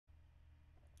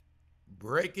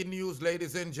Breaking news,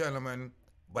 ladies and gentlemen.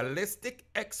 Ballistic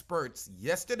experts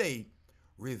yesterday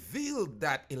revealed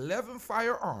that 11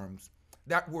 firearms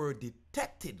that were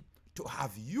detected to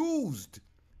have used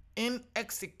in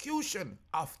execution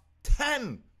of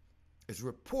 10 is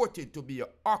reported to be an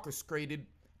orchestrated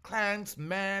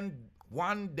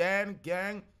Clansman-One Don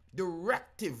Gang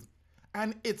directive,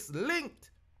 and it's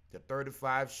linked to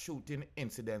 35 shooting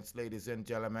incidents, ladies and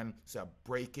gentlemen. So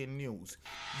breaking news.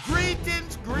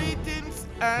 Greetings,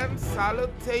 and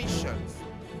salutations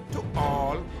to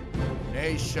all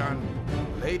nation.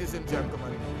 Ladies and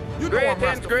gentlemen, you know I'm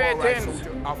Rastafari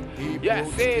soldier of Deep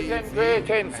Roots TV.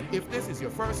 Greetings. And if this is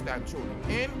your first time tuning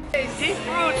in, Hey, Deep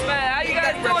Roots, man. How you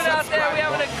guys doing out there? We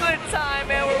having a good time,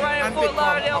 man. We're right in Fort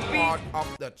Lauderdale Beach. Part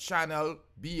of the channel,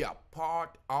 be a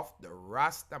part of the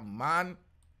Rastaman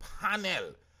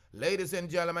panel. Ladies and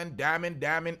gentlemen,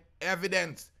 damning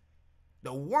evidence.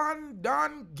 The One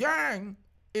Don Gang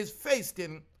is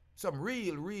facing some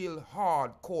real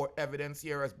hardcore evidence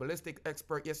here, as ballistic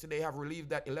experts yesterday have relieved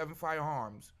that 11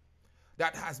 firearms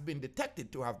that has been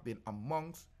detected to have been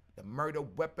amongst the murder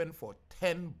weapon for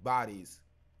 10 bodies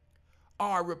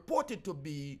are reported to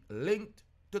be linked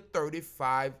to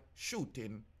 35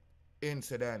 shooting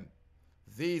incidents.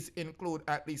 These include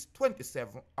at least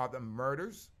 27 other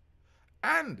murders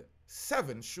and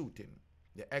 7 shooting.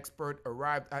 The expert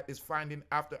arrived at his finding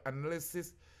after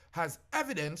analysis has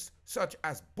evidence such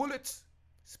as bullets,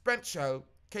 spent shell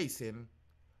casing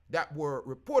that were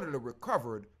reportedly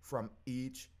recovered from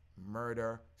each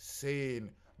murder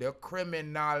scene. The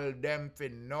criminal them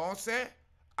finance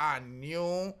a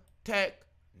new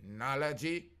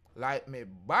technology, like me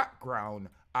background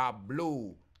a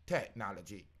blue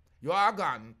technology. You are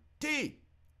gone T.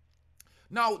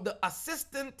 Now the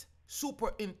assistant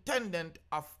superintendent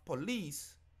of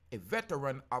police, a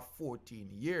veteran of 14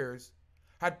 years,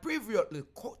 had previously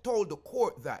told the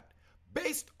court that,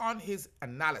 based on his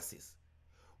analysis,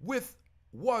 which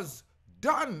was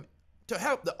done to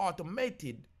help the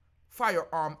automated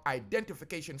firearm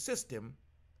identification system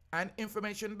and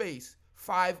information base,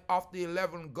 5 of the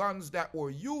 11 guns that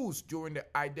were used during the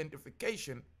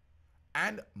identification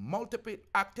and multiple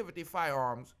activity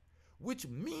firearms, which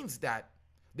means that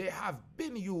they have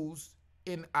been used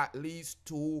in at least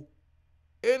 2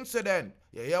 incidents.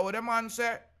 You hear what the man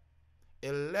said?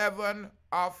 5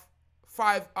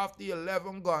 of the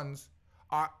 11 guns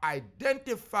are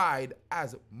identified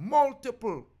as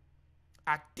multiple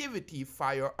activity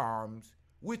firearms,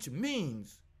 which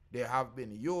means they have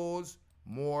been used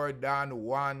more than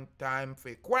one time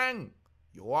for Quang.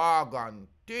 You are gone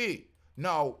T.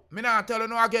 Now, me not tell you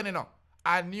no again, you know.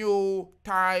 A new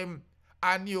time,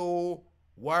 a new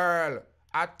world,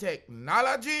 a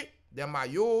technology them a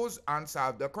use and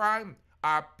solve the crime.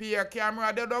 A peer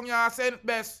camera they don't ya send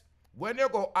best when you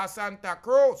go a Santa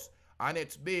Cruz and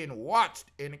it's being watched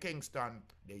in Kingston,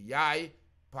 the Yai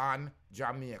Pan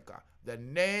Jamaica. The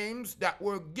names that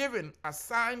were given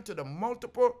assigned to the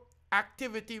multiple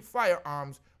activity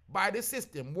firearms by the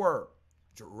system were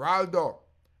Geraldo,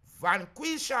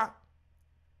 Vanquisha,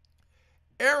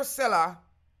 Ursula,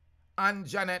 and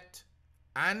Janet,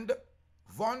 and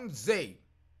Von Zay.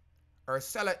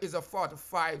 Ursula is a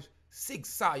 45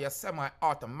 Sig-Sauer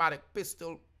semi-automatic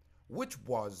pistol, which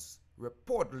was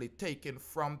reportedly taken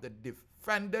from the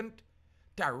defendant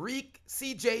Tariq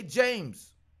C.J.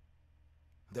 James,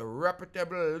 the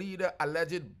reputable leader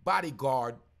alleged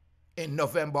bodyguard, in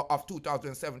November of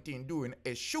 2017 during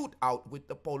a shootout with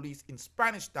the police in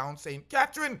Spanish Town, St.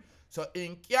 Catherine. So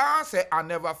in can't say I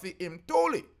never fit him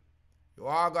totally. You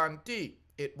are guarantee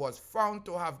it was found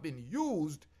to have been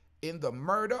used in the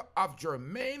murder of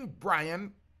Jermaine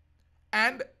Bryan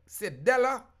and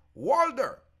Cedella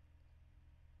Walder,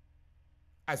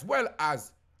 as well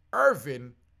as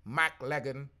Irvin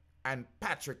McLagan and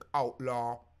Patrick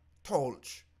Outlaw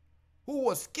Tolch, who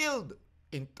was killed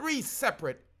in 3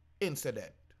 separate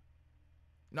incidents.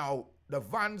 Now, the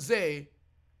Van Zay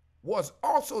was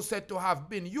also said to have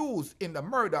been used in the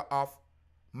murder of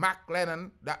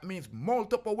McLennan, that means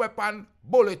multiple weapon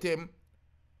bullet him,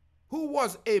 who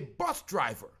was a bus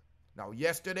driver. Now,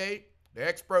 yesterday, the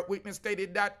expert witness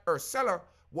stated that Ursula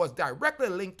was directly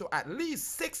linked to at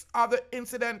least 6 other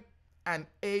incidents and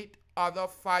 8 other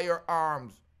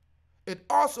firearms. It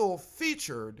also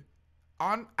featured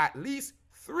on at least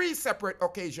 3 separate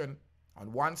occasions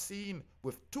on one scene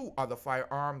with 2 other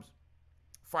firearms.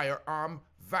 Firearm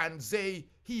Van Zay,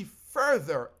 he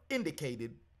further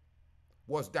indicated,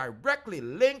 was directly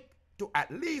linked to at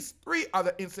least 3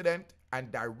 other incidents and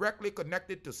directly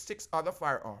connected to 6 other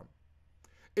firearms.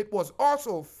 It was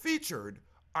also featured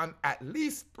on at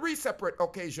least 3 separate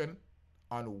occasions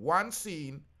on one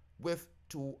scene with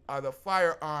 2 other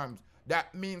firearms.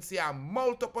 That means he have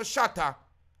multiple shotter.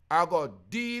 I go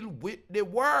deal with the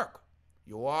work.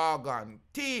 You are gonna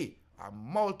see a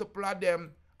multiple of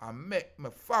them and make my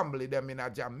family them in a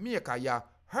Jamaica ya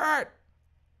hurt.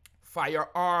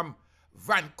 Firearm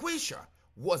vanquisher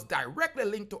was directly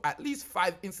linked to at least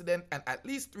 5 incidents and at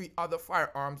least 3 other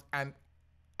firearms, and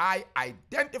I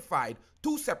identified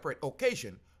 2 separate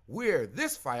occasions where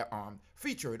this firearm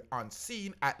featured on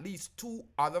scene at least 2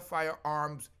 other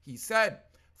firearms, he said.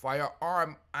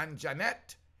 Firearm and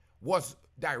Janet was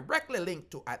directly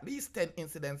linked to at least 10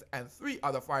 incidents and 3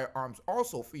 other firearms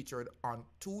also featured on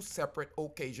 2 separate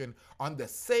occasions on the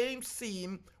same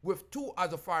scene with 2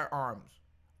 other firearms.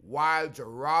 While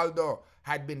Geraldo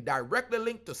had been directly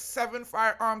linked to 7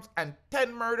 firearms and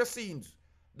 10 murder scenes.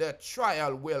 The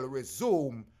trial will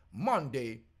resume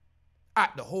Monday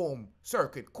at the home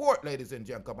circuit court, ladies and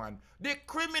gentlemen. The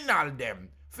criminal them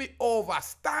fi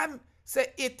overstand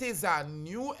say it is a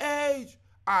new age.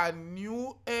 A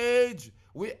new age.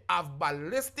 We have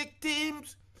ballistic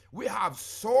teams, we have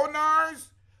sonars,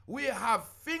 we have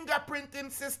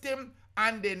fingerprinting system,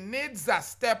 and the needs a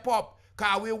step up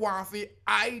because we want to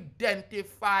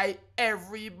identify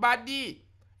everybody.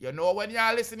 You know when you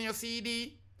listen to your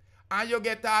CD and you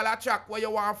get all a track where you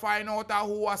want to find out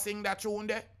who was sing that tune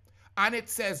there, and it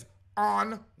says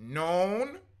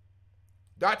unknown.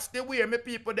 That's the way me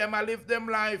people them a live them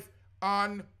life.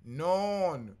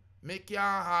 Unknown. Me can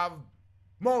have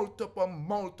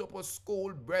multiple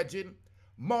school brethren,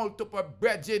 multiple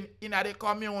brethren in the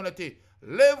community.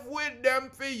 Live with them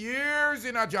for years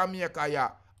in a Jamaica, yeah.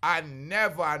 And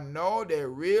never know the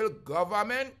real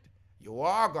government. You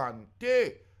are gonna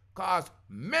take. Cause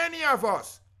many of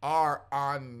us are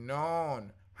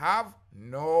unknown. Have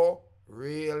no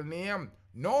real name,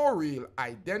 no real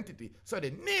identity. So the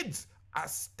needs are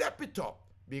step it up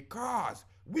because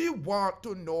we want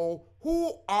to know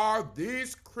who are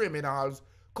these criminals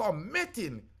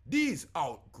committing these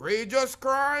outrageous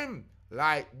crimes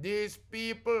like these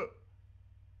people.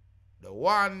 The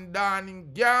One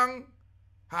Don Gang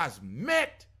has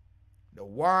met the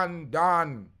One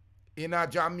Don in a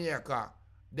Jamaica.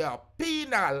 The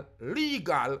penal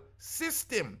legal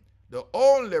system. The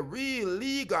only real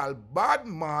legal bad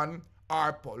man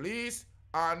are police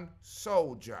and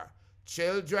soldier.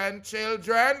 Children,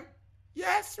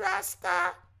 yes,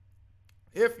 Rasta.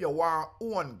 If you want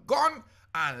own gun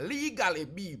and legally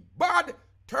be bad,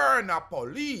 turn a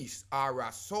police or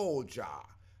a soldier.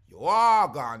 You are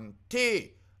gonna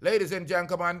take. Ladies and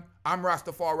gentlemen, I'm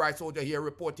Rastafari Soldier here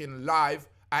reporting live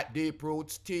at Deep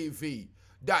Roots TV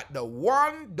that the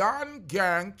One Don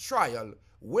Gang trial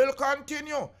will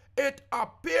continue. It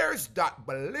appears that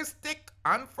ballistic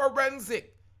and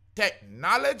forensic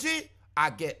technology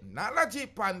get knowledge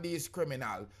upon these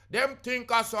criminals. Them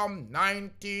think of some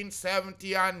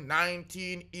 1970 and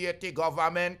 1980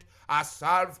 government a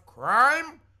solve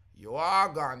crime. You are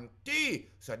gonna see.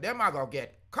 So them are gonna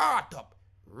get caught up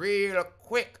real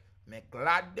quick. Me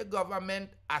glad the government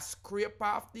a scrape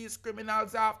off these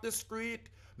criminals off the street.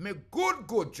 Me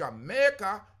good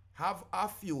Jamaica have a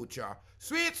future.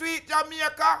 Sweet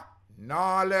Jamaica,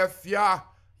 nah left ya.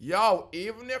 Yo,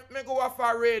 even if me go a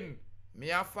foreign, me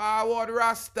a forward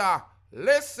Rasta.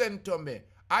 Listen to me.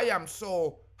 I am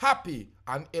so happy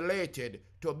and elated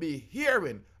to be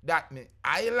hearing that the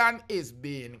island is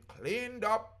being cleaned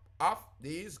up of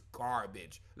these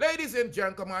garbage. Ladies and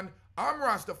gentlemen, I'm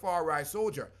Rastafari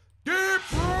Soldier. Deep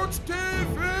Roots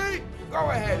TV! Go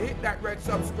ahead, hit that red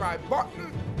subscribe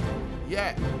button.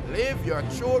 Yeah, leave your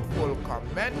truthful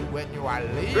comment when you are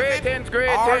leaving. Greetings.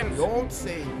 Or don't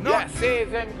say nothing. Yeah,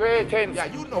 season greetings. Yeah,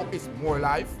 you know it's more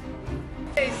life.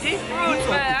 Hey, Deep Roots,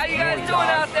 man. How you guys doing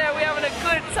out there? We having a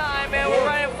good time, man. We're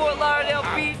right in Fort Lauderdale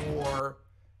Beach. For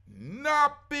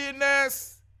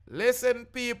nappiness. Listen,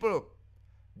 people.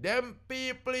 Them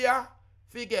people here,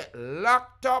 if get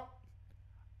locked up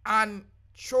and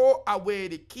throw away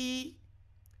the key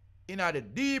in the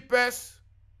deepest,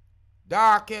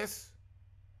 darkest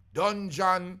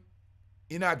dungeon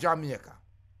in a Jamaica.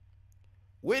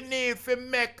 We need to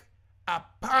make a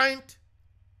point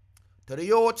to the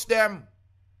youths them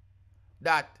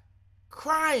that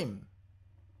crime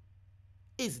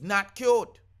is not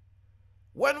cute.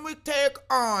 When we take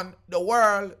on the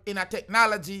world in a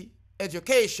technology,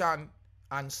 education,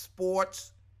 and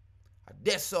sports,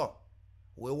 that's so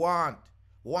we want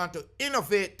to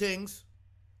innovate things,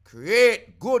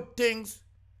 create good things,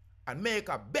 and make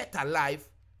a better life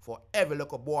for every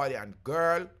little boy and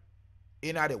girl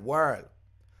in the world.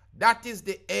 That is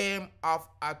the aim of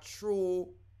a true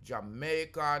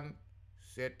Jamaican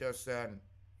citizen.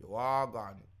 You are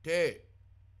gonna take.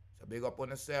 So big up on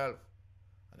yourself.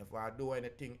 And if I do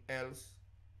anything else,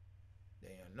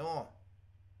 then you know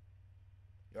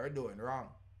you're doing wrong.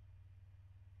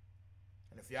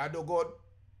 And if you do good,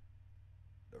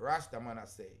 the Rasta man I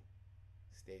say,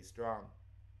 stay strong.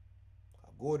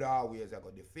 Good always are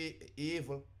going to defeat the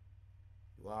evil.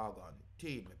 You are going to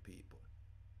teach me people.